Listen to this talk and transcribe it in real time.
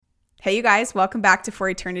Hey, you guys, welcome back to For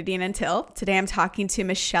Eternity and Until. Today I'm talking to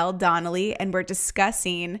Michelle Donnolly, and we're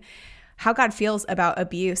discussing how God feels about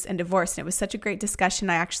abuse and divorce. And it was such a great discussion,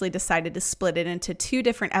 I actually decided to split it into two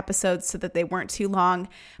different episodes so that they weren't too long.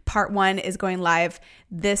 Part one is going live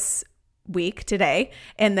this week today,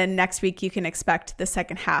 and then next week you can expect the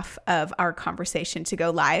second half of our conversation to go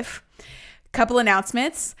live. Couple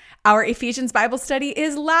announcements. Our Ephesians Bible study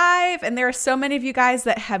is live, and there are so many of you guys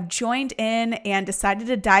that have joined in and decided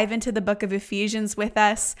to dive into the book of Ephesians with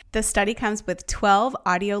us. The study comes with 12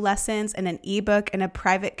 audio lessons and an ebook and a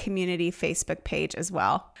private community Facebook page as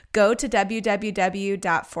well. Go to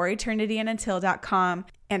www.foreternityanduntil.com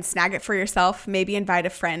and snag it for yourself. Maybe invite a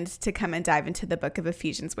friend to come and dive into the book of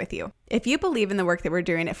Ephesians with you. If you believe in the work that we're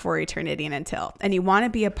doing at For Eternity and Until, and you want to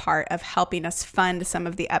be a part of helping us fund some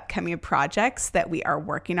of the upcoming projects that we are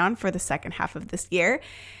working on for the second half of this year,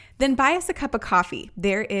 then buy us a cup of coffee.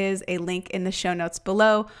 There is a link in the show notes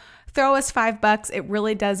below. Throw us $5. It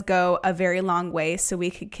really does go a very long way so we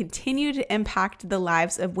can continue to impact the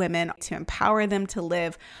lives of women, to empower them to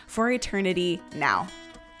live for eternity now.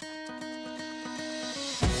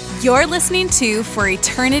 You're listening to For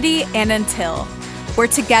Eternity and Until, where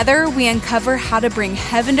together we uncover how to bring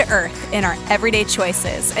heaven to earth in our everyday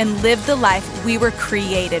choices and live the life we were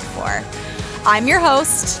created for. I'm your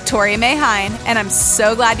host, Tori May Hine, and I'm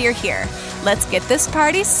so glad you're here. Let's get this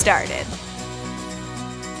party started.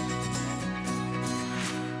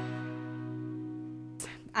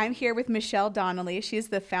 I'm here with Michelle Donnolly. She's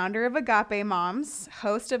the founder of Agape Moms,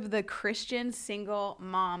 host of the Christian Single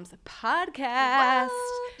Moms podcast.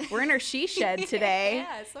 What? We're in her she shed today.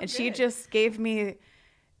 Yeah, so and good. She just gave me,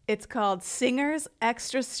 it's called Singer's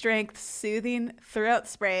Extra Strength Soothing Throat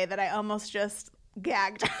Spray that I almost just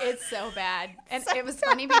gagged. It's so bad. And So it was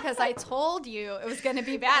funny because I told you it was going to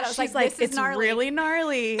be bad. I was She's like, this is it's gnarly. really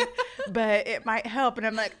gnarly, but it might help. And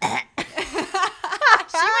I'm like,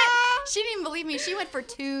 She didn't even believe me. She went for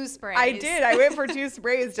 2 sprays. I did. I went for 2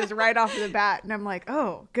 sprays just right off the bat. And I'm like,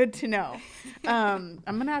 oh, good to know. I'm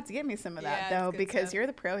going to have to get me some of that, Yeah, though, it's good because stuff. you're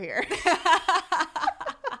the pro here.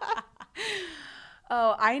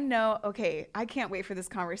 Oh, I know. Okay. I can't wait for this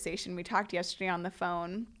conversation. We talked yesterday on the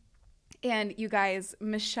phone. And you guys,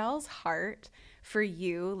 Michelle's heart for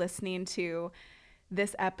you listening to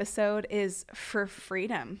this episode is for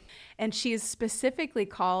freedom. And she is specifically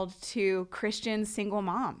called to Christian single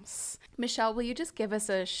moms. Michelle, will you just give us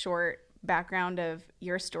a short background of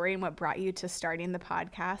your story and what brought you to starting the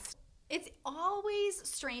podcast? It's always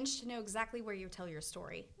strange to know exactly where you tell your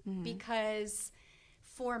story because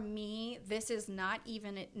for me, this is not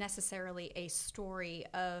even necessarily a story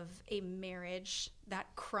of a marriage that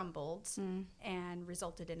crumbled and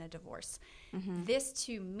resulted in a divorce. This,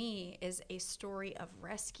 to me, is a story of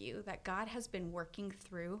rescue that God has been working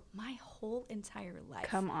through my whole entire life.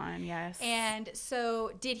 Come on, yes. And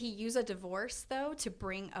so did he use a divorce, though, to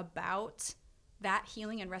bring about that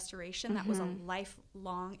healing and restoration? That was a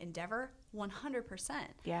lifelong endeavor. 100%.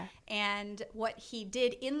 Yeah. And what he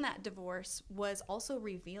did in that divorce was also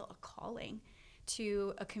reveal a calling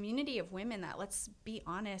to a community of women that, let's be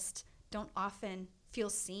honest, don't often feel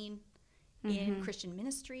seen in Christian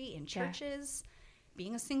ministry, in churches.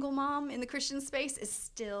 Being a single mom in the Christian space is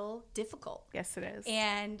still difficult. Yes, it is.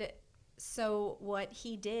 And so what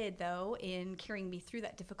he did, though, in carrying me through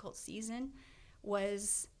that difficult season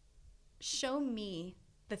was show me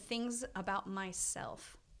the things about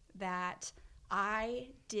myself that I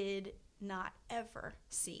did not ever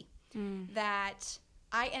see. That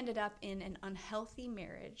I ended up in an unhealthy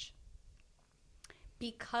marriage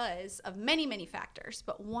because of many, many factors,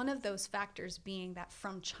 but one of those factors being that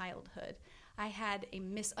from childhood, I had a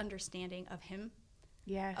misunderstanding of him,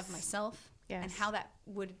 Yes. of myself, Yes. and how that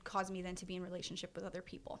would cause me then to be in relationship with other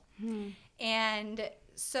people. And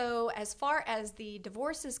so as far as the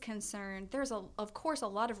divorce is concerned, there's, of course, a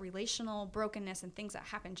lot of relational brokenness and things that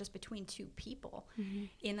happen just between two people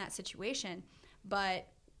in that situation. But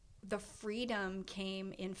the freedom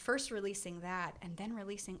came in first releasing that and then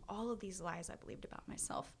releasing all of these lies I believed about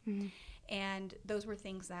myself. And those were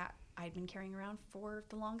things that I'd been carrying around for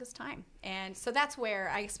the longest time. And so that's where,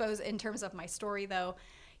 I suppose, in terms of my story, though,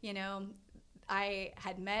 you know, I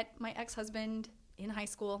had met my ex-husband in high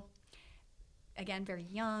school. Again, very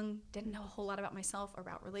young, didn't know a whole lot about myself or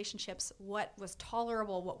about relationships, what was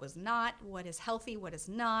tolerable, what was not, what is healthy, what is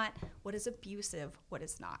not, what is abusive, what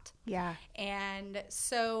is not. Yeah. And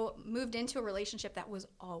so moved into a relationship that was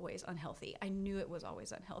always unhealthy. I knew it was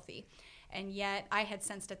always unhealthy. And yet I had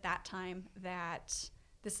sensed at that time that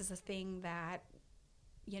this is a thing that,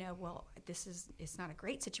 you know, well, it's not a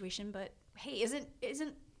great situation, but hey,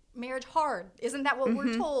 isn't marriage hard? Isn't that what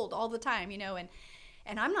we're told all the time, you know?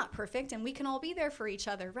 and I'm not perfect, and we can all be there for each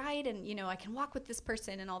other, right? And, you know, I can walk with this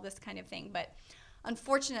person and all this kind of thing. But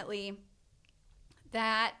unfortunately,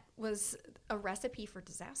 that was a recipe for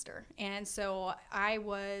disaster. And so I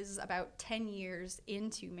was about 10 years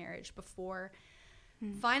into marriage before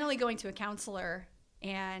finally going to a counselor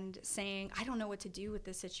and saying, I don't know what to do with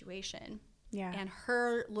this situation. Yeah. And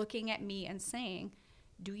her looking at me and saying,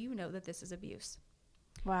 do you know that this is abuse?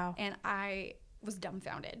 Wow. And I was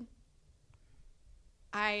dumbfounded.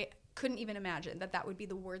 I couldn't even imagine that that would be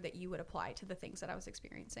the word that you would apply to the things that I was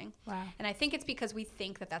experiencing. Wow. And I think it's because we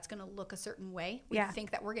think that that's going to look a certain way. We Yeah.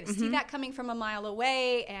 think that we're going to see that coming from a mile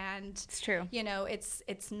away, and It's true. you know,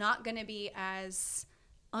 it's not going to be as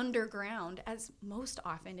underground as most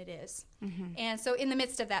often it is. And so in the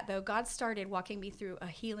midst of that, though, God started walking me through a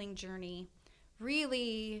healing journey,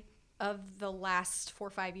 really of the last 4 or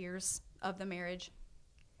 5 years of the marriage,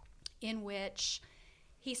 in which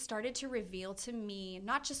he started to reveal to me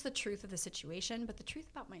not just the truth of the situation, but the truth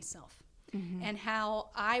about myself and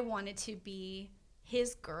how I wanted to be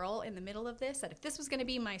his girl in the middle of this, that if this was going to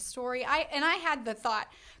be my story, I had the thought,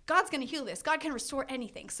 God's going to heal this. God can restore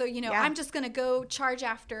anything. So, you know, I'm just going to go charge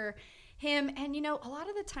after him. And, you know, a lot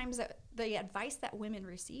of the times that the advice that women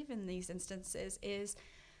receive in these instances is,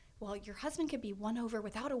 well, your husband could be won over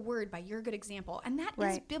without a word by your good example. And that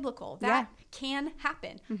is biblical. That can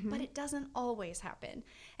happen, but it doesn't always happen.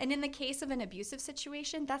 And in the case of an abusive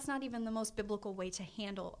situation, that's not even the most biblical way to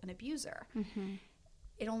handle an abuser.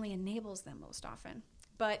 It only enables them most often.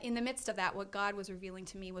 But in the midst of that, what God was revealing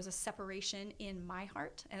to me was a separation in my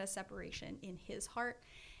heart and a separation in his heart,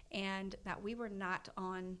 and that we were not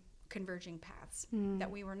on converging paths,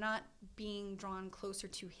 that we were not being drawn closer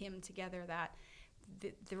to him together, that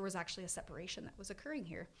there was actually a separation that was occurring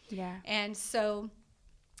here. Yeah. And so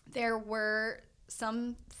there were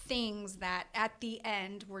some things that at the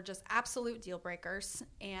end were just absolute deal breakers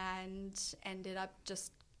and ended up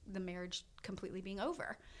just the marriage completely being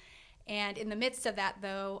over. And in the midst of that,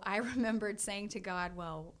 though, I remembered saying to God,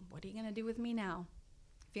 well, what are you going to do with me now?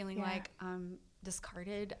 Feeling like I'm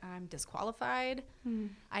discarded, I'm disqualified,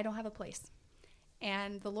 I don't have a place.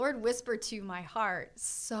 And the Lord whispered to my heart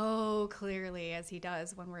so clearly, as he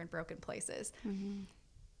does when we're in broken places.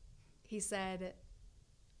 He said,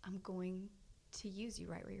 I'm going to use you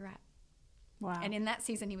right where you're at. Wow. And in that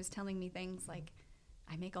season, he was telling me things like,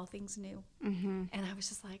 I make all things new. And I was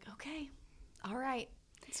just like, okay, all right.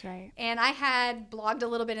 That's right. And I had blogged a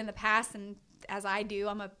little bit in the past, and as I do,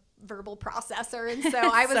 I'm a verbal processor, and so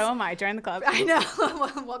I was. So am I. Join the club. I know.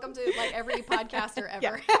 Welcome to like every podcaster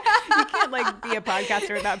ever. You can't like be a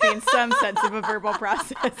podcaster without being some sense of a verbal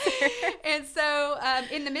processor. And so,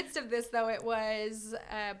 in the midst of this, though, it was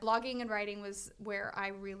blogging and writing was where I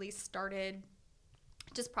really started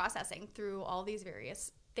just processing through all these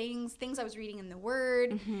various things I was reading in the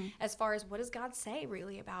Word, as far as what does God say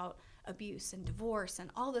really about abuse and divorce and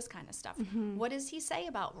all this kind of stuff. What does he say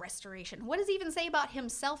about restoration? What does he even say about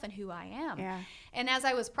himself and who I am? And as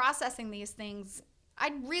I was processing these things,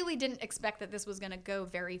 I really didn't expect that this was going to go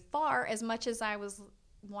very far, as much as I was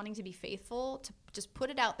wanting to be faithful to just put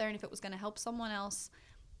it out there, and if it was going to help someone else,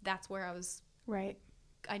 that's where I was. Right.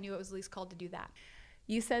 I knew it was at least called to do that.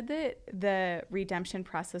 You said that the redemption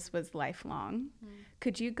process was lifelong.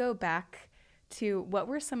 Could you go back to what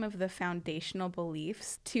were some of the foundational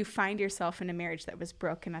beliefs to find yourself in a marriage that was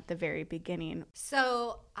broken at the very beginning?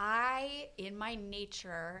 So I, in my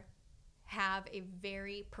nature, have a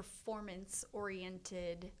very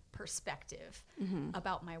performance-oriented perspective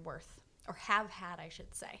about my worth, or have had, I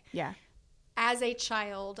should say. Yeah. As a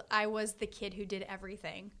child, I was the kid who did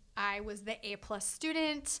everything. I was the A+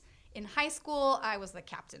 student. In high school, I was the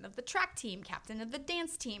captain of the track team, captain of the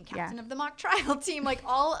dance team, captain of the mock trial team, like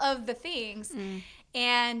all of the things.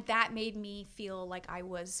 And that made me feel like I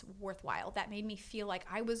was worthwhile. That made me feel like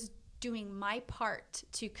I was doing my part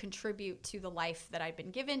to contribute to the life that I'd been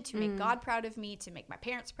given, to make God proud of me, to make my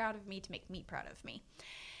parents proud of me, to make me proud of me.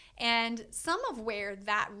 And some of where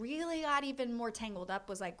that really got even more tangled up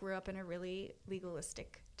was I grew up in a really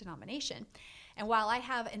legalistic denomination. And while I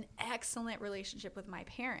have an excellent relationship with my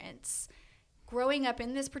parents, growing up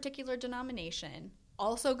in this particular denomination,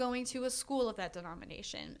 also going to a school of that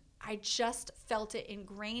denomination, I just felt it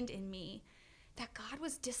ingrained in me that God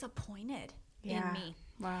was disappointed in me.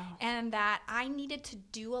 Wow. And that I needed to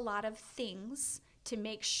do a lot of things to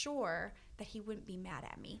make sure that he wouldn't be mad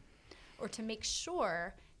at me, or to make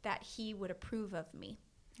sure that he would approve of me.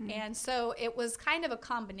 And so it was kind of a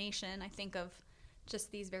combination, I think, of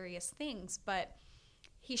just these various things. But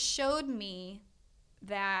he showed me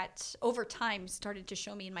that over time, started to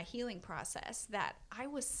show me in my healing process, that I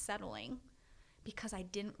was settling because I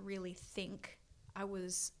didn't really think I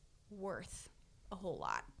was worth a whole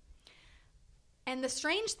lot. And the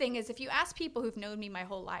strange thing is, if you ask people who've known me my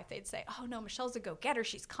whole life, they'd say, oh no, Michelle's a go-getter.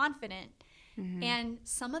 She's confident. Mm-hmm. And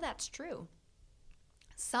some of that's true.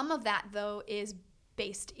 Some of that, though, is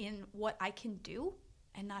based in what I can do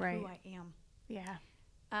and not who I am. Yeah.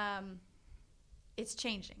 It's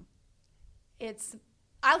changing.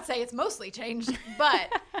 I'll say it's mostly changed,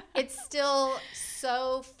 but it's still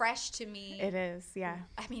so fresh to me. It is, yeah.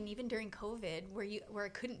 I mean, even during COVID, where I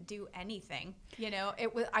couldn't do anything,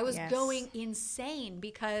 I was going insane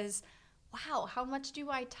because, wow, how much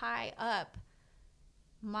do I tie up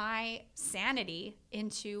my sanity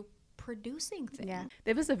into producing things? Yeah,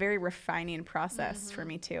 it was a very refining process for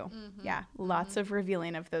me too. Mm-hmm. Yeah, lots of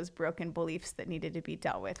revealing of those broken beliefs that needed to be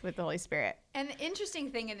dealt with the Holy Spirit. And the interesting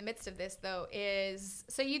thing in the midst of this, though, is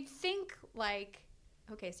so you'd think like,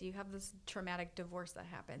 okay, so you have this traumatic divorce that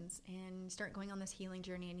happens and you start going on this healing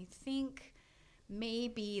journey and you think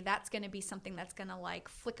maybe that's going to be something that's going to like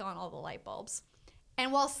flick on all the light bulbs.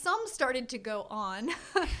 And while some started to go on,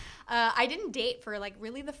 I didn't date for like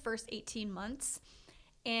really the first 18 months.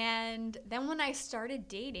 And then when I started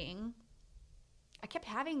dating, I kept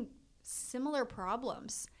having similar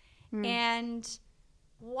problems. And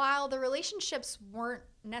while the relationships weren't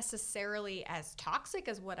necessarily as toxic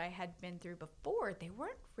as what I had been through before, they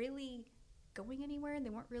weren't really going anywhere.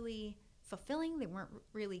 They weren't really fulfilling. They weren't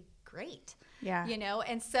really great. Yeah.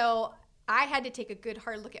 And so I had to take a good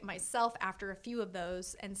hard look at myself after a few of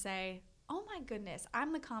those and say, oh my goodness,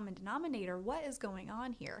 I'm the common denominator. What is going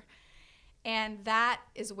on here? And that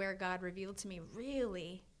is where God revealed to me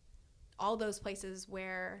really all those places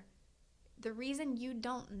where the reason you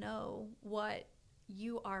don't know what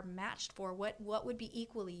you are matched for, what would be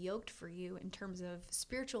equally yoked for you in terms of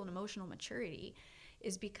spiritual and emotional maturity,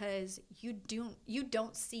 is because you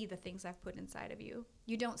don't see the things I've put inside of you.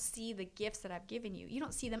 You don't see the gifts that I've given you. You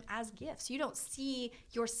don't see them as gifts. You don't see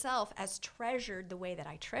yourself as treasured the way that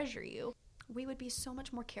I treasure you. We would be so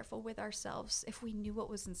much more careful with ourselves if we knew what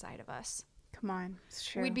was inside of us. Come on, it's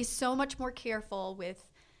true. We'd be so much more careful with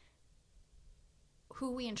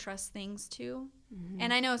who we entrust things to. Mm-hmm.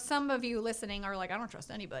 And I know some of you listening are like, I don't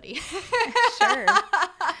trust anybody. Sure.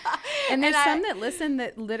 And there's some that listen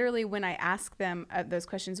that literally when I ask them those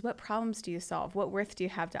questions, what problems do you solve? What worth do you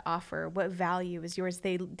have to offer? What value is yours?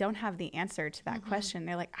 They don't have the answer to that question.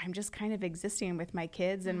 They're like, I'm just kind of existing with my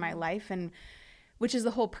kids and my life, and which is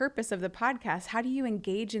the whole purpose of the podcast. How do you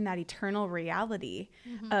engage in that eternal reality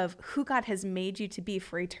of who God has made you to be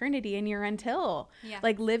for eternity in your until? Yeah.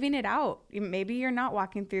 Like living it out. Maybe you're not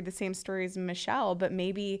walking through the same stories as Michelle, but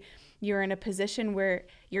maybe you're in a position where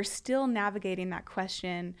you're still navigating that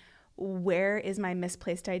question, where is my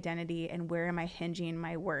misplaced identity and where am I hinging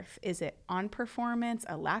my worth? Is it on performance,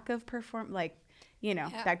 a lack of performance,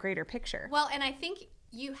 that greater picture? Well, and I think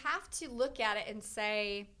you have to look at it and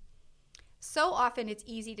say, so often it's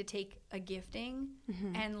easy to take a gifting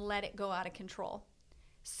and let it go out of control.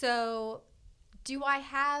 So do I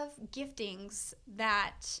have giftings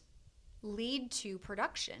that lead to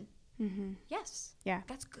production? Yes. Yeah.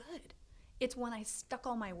 That's good. It's when I stuck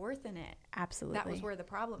all my worth in it. Absolutely. That was where the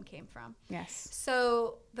problem came from. Yes.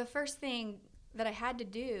 So the first thing that I had to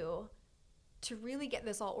do to really get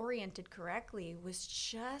this all oriented correctly was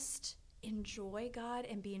just enjoy God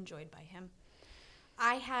and be enjoyed by Him.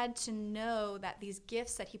 I had to know that these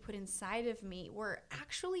gifts that He put inside of me were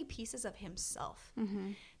actually pieces of Himself.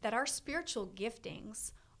 That our spiritual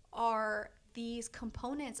giftings are these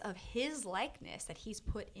components of His likeness that He's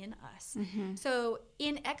put in us. So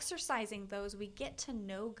in exercising those, we get to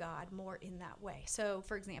know God more in that way. So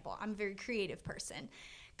for example, I'm a very creative person.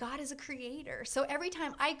 God is a creator. So every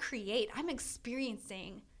time I create, I'm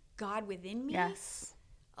experiencing God within me. Yes.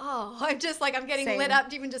 Oh, I'm getting lit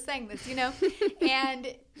up even just saying this, and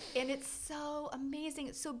it's so amazing.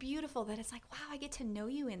 It's so beautiful that it's like, wow, I get to know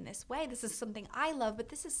you in this way. This is something I love, but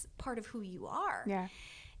this is part of who you are. Yeah.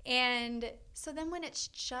 And so then when it's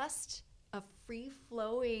just a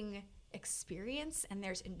free-flowing experience and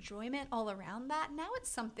there's enjoyment all around that, now it's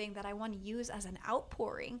something that I want to use as an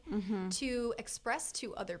outpouring to express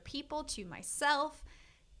to other people, to myself,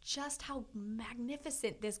 just how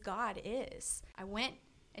magnificent this God is. I went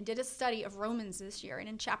and did a study of Romans this year, and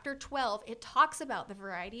in chapter 12, it talks about the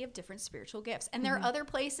variety of different spiritual gifts. And there are other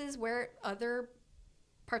places where other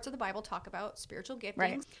parts of the Bible talk about spiritual giftings.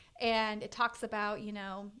 Right. And it talks about,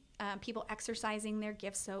 people exercising their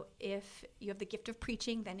gifts. So if you have the gift of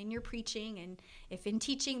preaching, then in your preaching, and if in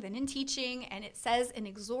teaching, then in teaching. And it says in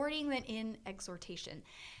exhorting, then in exhortation.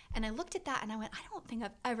 And I looked at that and I went, I don't think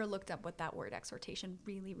I've ever looked up what that word exhortation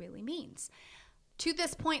really, really means. To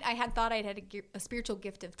this point, I had thought I had a spiritual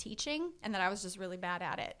gift of teaching and that I was just really bad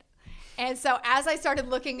at it. And so as I started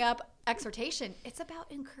looking up exhortation, it's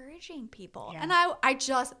about encouraging people. Yeah. And I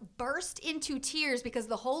just burst into tears because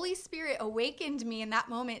the Holy Spirit awakened me in that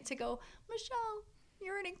moment to go, Michelle,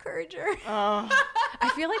 you're an encourager. Oh, I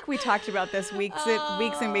feel like we talked about this weeks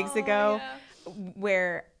and weeks ago. Yeah.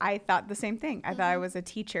 Where I thought the same thing. I thought I was a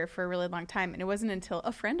teacher for a really long time. And it wasn't until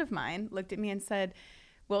a friend of mine looked at me and said,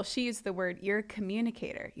 well, she used the word, you're a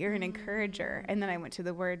communicator, you're an encourager. And then I went to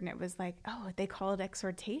the word and it was like, oh, they call it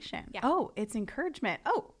exhortation. Yeah. Oh, it's encouragement.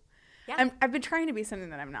 Oh, yeah. I've been trying to be something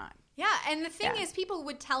that I'm not. Yeah, and the thing is, people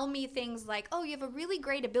would tell me things like, oh, you have a really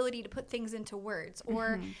great ability to put things into words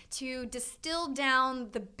or to distill down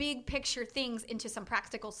the big picture things into some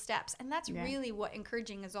practical steps. And that's really what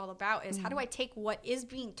encouraging is all about, is how do I take what is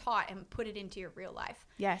being taught and put it into your real life?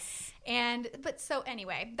 Yes. So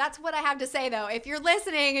anyway, that's what I have to say, though. If you're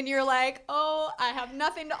listening and you're like, oh, I have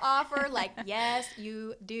nothing to offer, like, yes,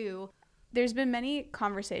 you do. There's been many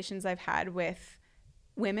conversations I've had with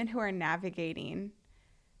women who are navigating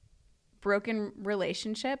broken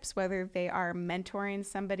relationships, whether they are mentoring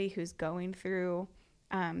somebody who's going through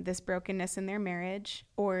this brokenness in their marriage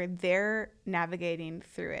or they're navigating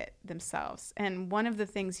through it themselves. And one of the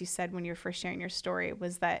things you said when you were first sharing your story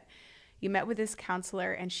was that you met with this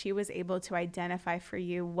counselor and she was able to identify for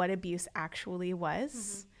you what abuse actually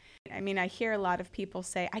was. I mean, I hear a lot of people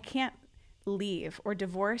say, I can't leave, or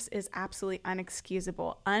divorce is absolutely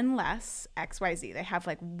unexcusable unless XYZ. They have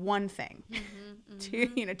like one thing,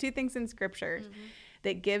 two things in scripture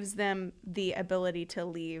that gives them the ability to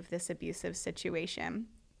leave this abusive situation.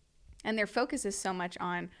 And their focus is so much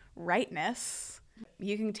on rightness.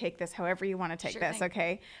 You can take this however you want to take this,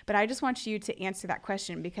 okay? But I just want you to answer that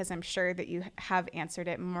question because I'm sure that you have answered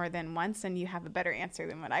it more than once and you have a better answer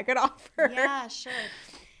than what I could offer. Yeah, sure.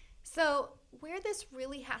 So where this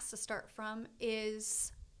really has to start from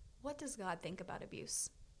is, what does God think about abuse,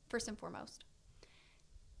 first and foremost?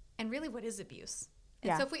 And really, what is abuse?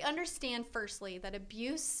 And so if we understand, firstly, that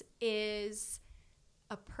abuse is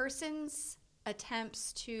a person's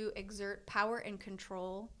attempts to exert power and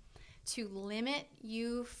control to limit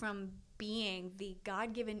you from being the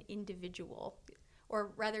God-given individual,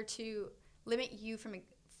 or rather to limit you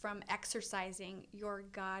from exercising your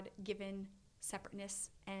God-given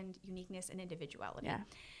separateness and uniqueness and individuality. Yeah.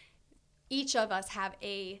 Each of us have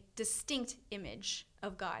a distinct image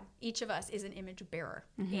of God. Each of us is an image bearer.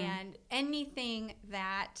 And anything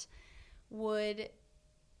that would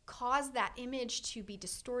cause that image to be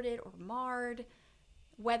distorted or marred,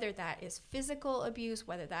 whether that is physical abuse,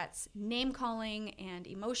 whether that's name calling and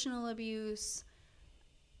emotional abuse,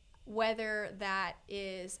 whether that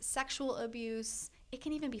is sexual abuse, it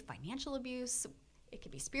can even be financial abuse. It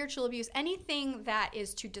could be spiritual abuse, anything that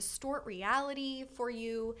is to distort reality for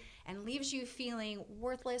you and leaves you feeling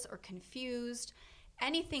worthless or confused,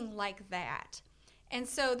 anything like that. And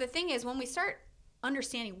so the thing is, when we start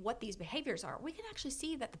understanding what these behaviors are, we can actually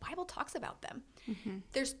see that the Bible talks about them.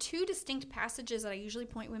 There's two distinct passages that I usually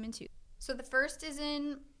point women to. So the first is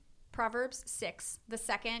in Proverbs 6. The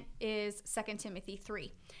second is 2 Timothy 3.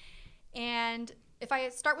 And if I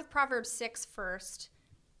start with Proverbs 6 first,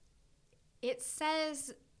 it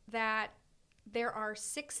says that there are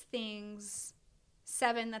 6 things,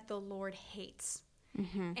 7 that the Lord hates.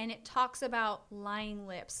 And it talks about lying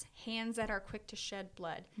lips, hands that are quick to shed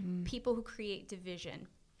blood, people who create division.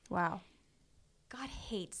 Wow. God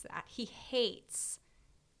hates that. He hates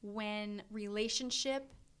when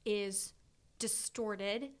relationship is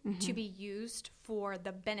distorted to be used for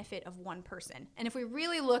the benefit of one person. And if we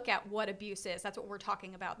really look at what abuse is, that's what we're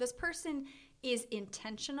talking about. This person is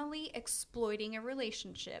intentionally exploiting a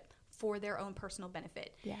relationship for their own personal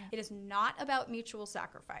benefit. Yeah. It is not about mutual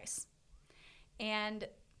sacrifice. And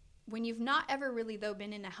when you've not ever really, though,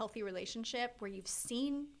 been in a healthy relationship where you've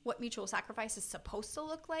seen what mutual sacrifice is supposed to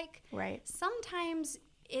look like, right? Sometimes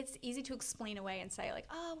it's easy to explain away and say, like,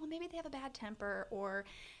 oh, well, maybe they have a bad temper, or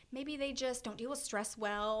maybe they just don't deal with stress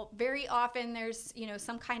well. Very often there's,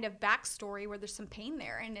 some kind of backstory where there's some pain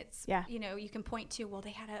there. And it's, you can point to, well,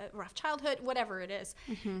 they had a rough childhood, whatever it is.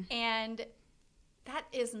 And that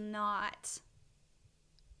is not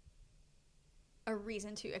a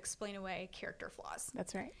reason to explain away character flaws.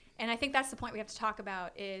 That's right. And I think that's the point we have to talk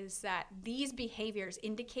about, is that these behaviors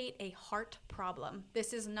indicate a heart problem.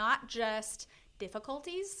 This is not just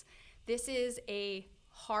difficulties. This is a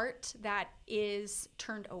heart that is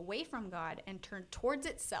turned away from God and turned towards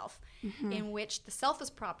itself, in which the self is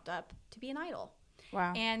propped up to be an idol.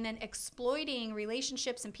 Wow. And then exploiting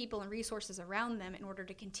relationships and people and resources around them in order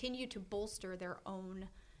to continue to bolster their own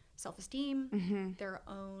self-esteem, their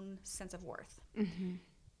own sense of worth.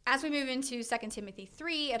 As we move into 2 Timothy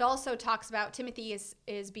 3, it also talks about Timothy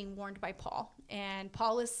is being warned by Paul. And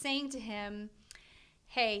Paul is saying to him,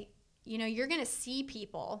 hey, you're going to see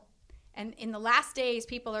people. And in the last days,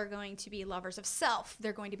 people are going to be lovers of self.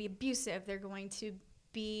 They're going to be abusive. They're going to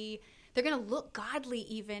look godly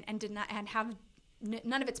even and have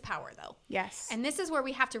none of its power, though. Yes. And this is where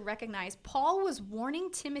we have to recognize Paul was warning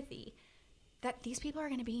Timothy that these people are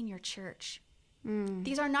going to be in your church.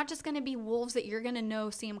 These are not just going to be wolves that you're going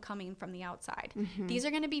to see them coming from the outside. These are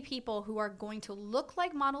going to be people who are going to look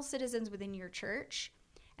like model citizens within your church.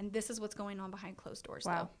 And this is what's going on behind closed doors,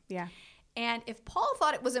 though. Yeah. And if Paul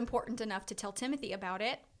thought it was important enough to tell Timothy about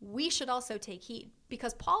it, we should also take heed,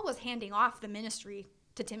 because Paul was handing off the ministry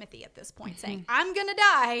to Timothy at this point, saying, I'm going to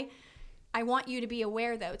die. I want you to be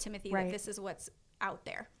aware, though, Timothy, that this is what's out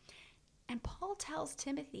there. And Paul tells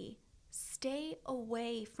Timothy, stay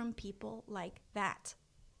away from people like that.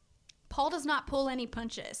 Paul does not pull any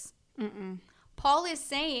punches. Paul is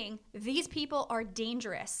saying these people are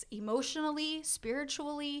dangerous emotionally,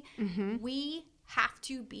 spiritually. We have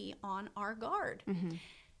to be on our guard.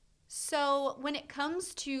 So when it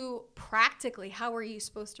comes to practically how are you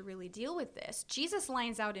supposed to really deal with this, Jesus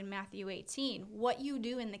lines out in Matthew 18 what you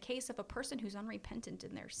do in the case of a person who's unrepentant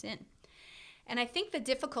in their sin. And I think the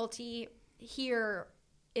difficulty here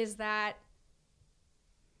is that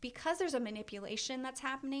because there's a manipulation that's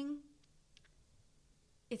happening,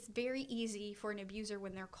 it's very easy for an abuser,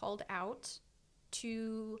 when they're called out,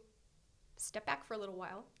 to step back for a little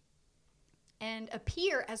while and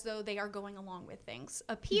appear as though they are going along with things,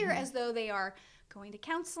 appear as though they are going to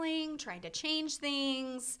counseling, trying to change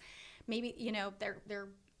things. Maybe,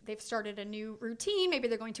 they've started a new routine. Maybe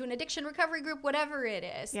they're going to an addiction recovery group, whatever it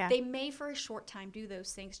is. Yeah. They may for a short time do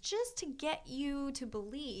those things just to get you to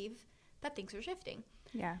believe that things are shifting.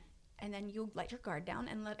 Yeah. And then you let your guard down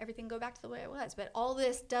and let everything go back to the way it was. But all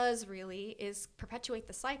this does really is perpetuate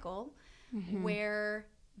the cycle where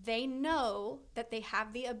they know that they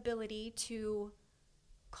have the ability to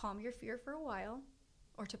calm your fear for a while,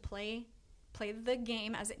 or to play the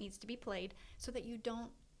game as it needs to be played, so that you don't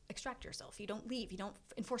extract yourself, you don't leave, you don't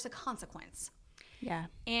enforce a consequence. Yeah.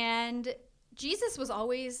 And Jesus was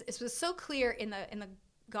so clear in the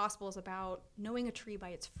Gospels about knowing a tree by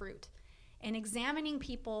its fruit, and examining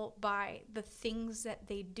people by the things that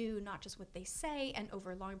they do, not just what they say, and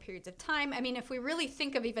over long periods of time. I mean, if we really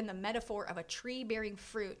think of even the metaphor of a tree bearing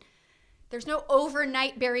fruit, there's no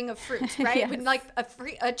overnight bearing of fruit, right? Yes. When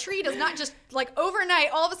a tree does not just overnight,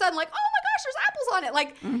 all of a sudden, oh my gosh, there's apples on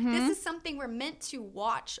it. This is something we're meant to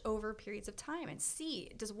watch over periods of time and see,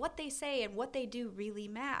 does what they say and what they do really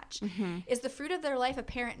match? Is the fruit of their life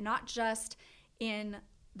apparent not just in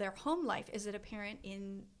their home life? Is it apparent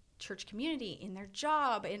in church community, in their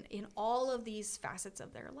job, in all of these facets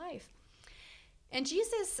of their life? And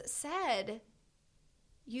Jesus said,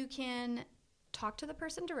 you can talk to the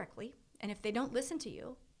person directly, and if they don't listen to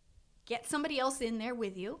you, get somebody else in there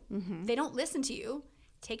with you. If they don't listen to you,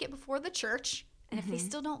 take it before the church, and if they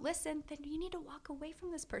still don't listen, then you need to walk away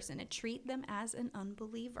from this person and treat them as an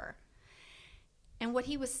unbeliever. And what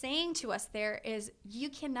he was saying to us there is, you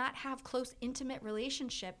cannot have close, intimate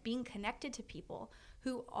relationship being connected to people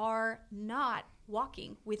who are not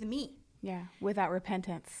walking with me. Yeah, without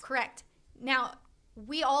repentance. Correct. Now,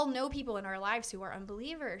 we all know people in our lives who are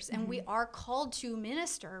unbelievers, and we are called to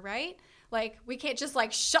minister, right? We can't just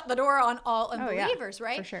shut the door on all unbelievers,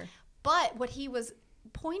 right? For sure. But what he was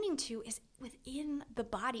pointing to is within the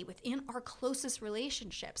body, within our closest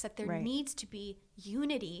relationships, that there needs to be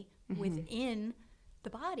unity within the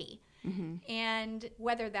body. And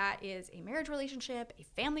whether that is a marriage relationship, a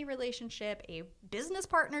family relationship, a business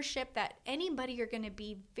partnership, that anybody you're going to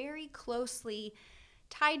be very closely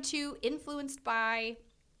tied to, influenced by,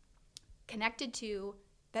 connected to,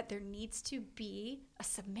 that there needs to be a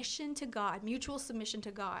submission to God, mutual submission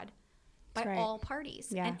to God by all parties.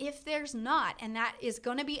 Yeah. And if there's not, and that is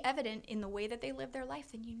going to be evident in the way that they live their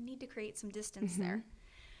life, then you need to create some distance there.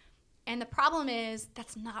 And the problem is,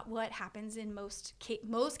 that's not what happens in most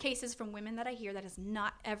cases from women that I hear. That is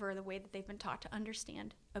not ever the way that they've been taught to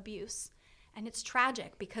understand abuse. And it's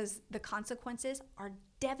tragic, because the consequences are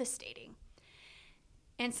devastating.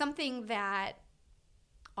 And something that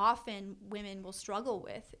often women will struggle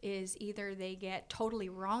with is either they get totally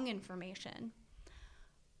wrong information,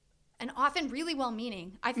 and often really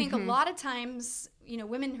well-meaning. I think a lot of times,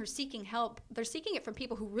 women who are seeking help, they're seeking it from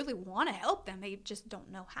people who really want to help them. They just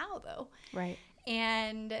don't know how, though. Right.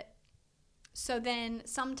 And so then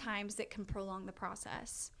sometimes it can prolong the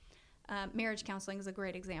process. Marriage counseling is a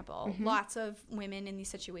great example. Lots of women in these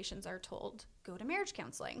situations are told, go to marriage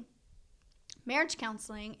counseling. Marriage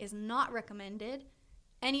counseling is not recommended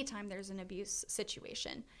anytime there's an abuse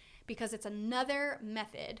situation, because it's another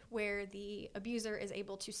method where the abuser is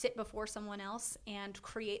able to sit before someone else and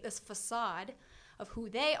create this facade of who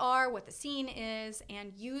they are, what the scene is,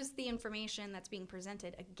 and use the information that's being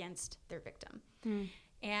presented against their victim.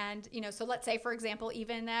 And, so let's say, for example,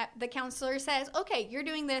 even that the counselor says, okay, you're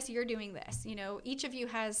doing this, each of you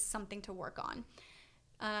has something to work on.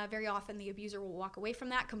 Very often the abuser will walk away from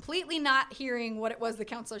that completely not hearing what it was the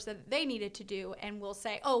counselor said that they needed to do, and will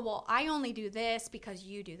say, oh, well, I only do this because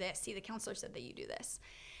you do this. See, the counselor said that you do this.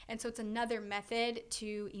 And so it's another method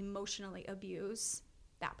to emotionally abuse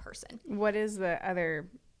that person. What is the other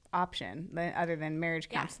option other than marriage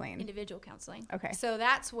counseling? Individual counseling. Okay. So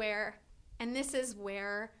that's where, and this is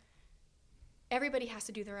where everybody has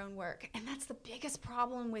to do their own work. And that's the biggest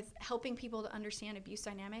problem with helping people to understand abuse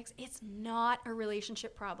dynamics. It's not a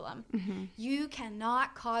relationship problem. You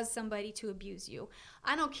cannot cause somebody to abuse you.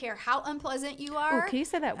 I don't care how unpleasant you are. Oh, can you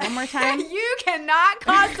say that one more time? You cannot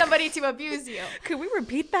cause somebody to abuse you. Could we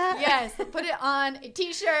repeat that? Yes. Put it on a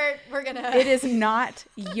t-shirt. It is not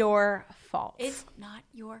your fault. It's not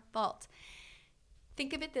your fault.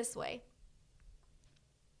 Think of it this way.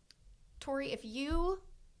 Tori, if you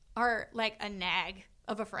are like a nag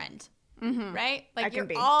of a friend, right? Like you're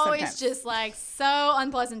always sometimes just like so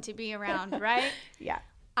unpleasant to be around, right? Yeah.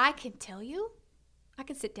 I can tell you, I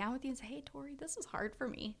can sit down with you and say, hey, Tori, this is hard for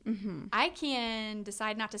me. I can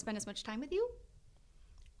decide not to spend as much time with you.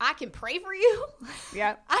 I can pray for you.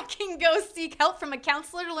 Yeah. I can go seek help from a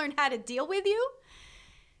counselor to learn how to deal with you.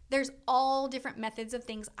 There's all different methods of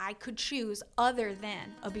things I could choose other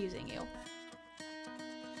than abusing you.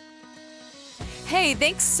 Hey,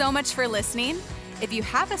 thanks so much for listening. If you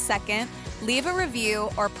have a second, leave a review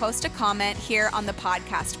or post a comment here on the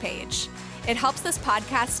podcast page. It helps this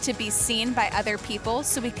podcast to be seen by other people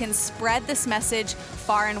so we can spread this message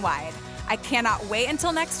far and wide. I cannot wait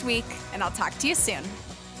until next week, and I'll talk to you soon.